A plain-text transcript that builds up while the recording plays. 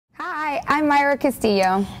Hi, I'm Mayra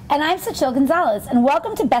Castilo. And I'm Xochitl Gonzalez, and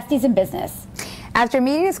welcome to Besties in Business. After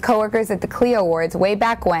meeting as coworkers at the Clio Awards way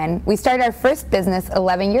back when, we started our first business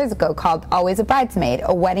 11 years ago called Always a Bridesmaid,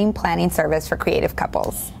 a wedding planning service for creative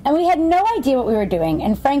couples. And we had no idea what we were doing,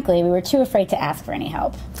 and frankly, we were too afraid to ask for any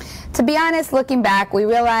help. To be honest, looking back, we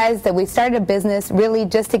realized that we started a business really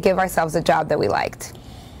just to give ourselves a job that we liked.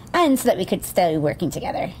 And so that we could stay working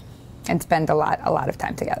together. And spend a lot of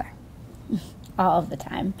time together. All of the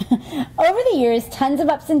time. Over the years, tons of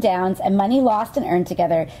ups and downs and money lost and earned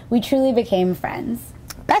together, we truly became friends.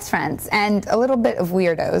 Best friends, and a little bit of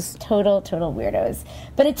weirdos. Total weirdos.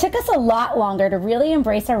 But it took us a lot longer to really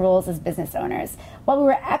embrace our roles as business owners. While we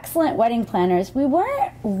were excellent wedding planners, we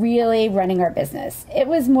weren't really running our business. It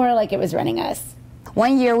was more like it was running us.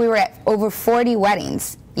 One year we were at over 40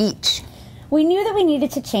 weddings each. We knew that we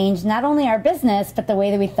needed to change not only our business, but the way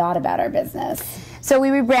that we thought about our business. So we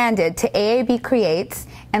rebranded to AAB Creates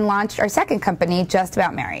and launched our second company, Just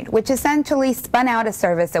About Married, which essentially spun out a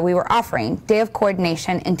service that we were offering, Day of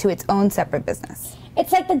Coordination, into its own separate business.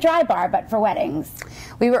 It's like the dry bar, but for weddings.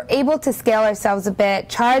 We were able to scale ourselves a bit,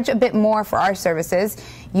 charge a bit more for our services,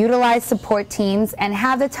 utilize support teams, and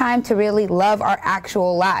have the time to really love our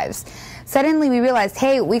actual lives. Suddenly we realized,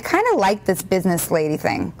 hey, we kind of like this business lady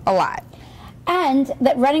thing a lot. And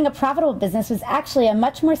that running a profitable business was actually a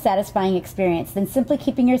much more satisfying experience than simply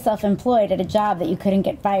keeping yourself employed at a job that you couldn't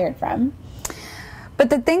get fired from.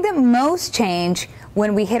 But the thing that most changed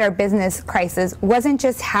when we hit our business crisis wasn't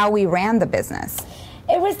just how we ran the business.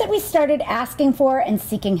 It was that we started asking for and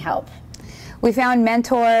seeking help. We found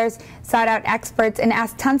mentors, sought out experts, and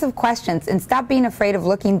asked tons of questions and stopped being afraid of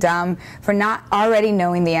looking dumb for not already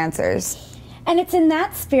knowing the answers. And it's in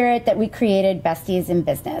that spirit that we created Besties in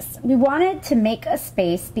Business. We wanted to make a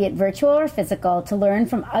space, be it virtual or physical, to learn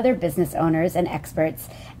from other business owners and experts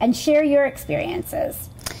and share your experiences.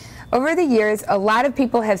 Over the years, a lot of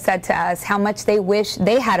people have said to us how much they wish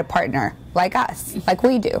they had a partner like us, like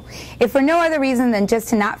we do, if for no other reason than just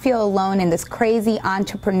to not feel alone in this crazy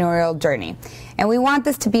entrepreneurial journey. And we want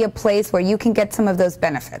this to be a place where you can get some of those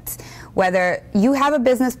benefits. Whether you have a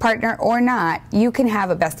business partner or not, you can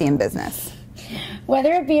have a bestie in business.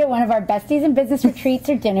 Whether it be at one of our Besties in Business retreats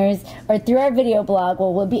or dinners, or through our video blog where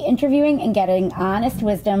we'll be interviewing and getting honest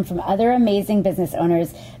wisdom from other amazing business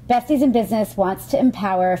owners, Besties in Business wants to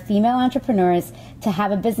empower female entrepreneurs to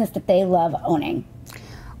have a business that they love owning.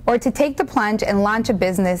 Or to take the plunge and launch a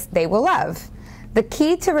business they will love. The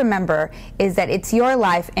key to remember is that it's your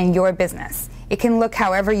life and your business. It can look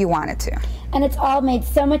however you want it to. And it's all made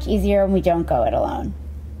so much easier when we don't go it alone.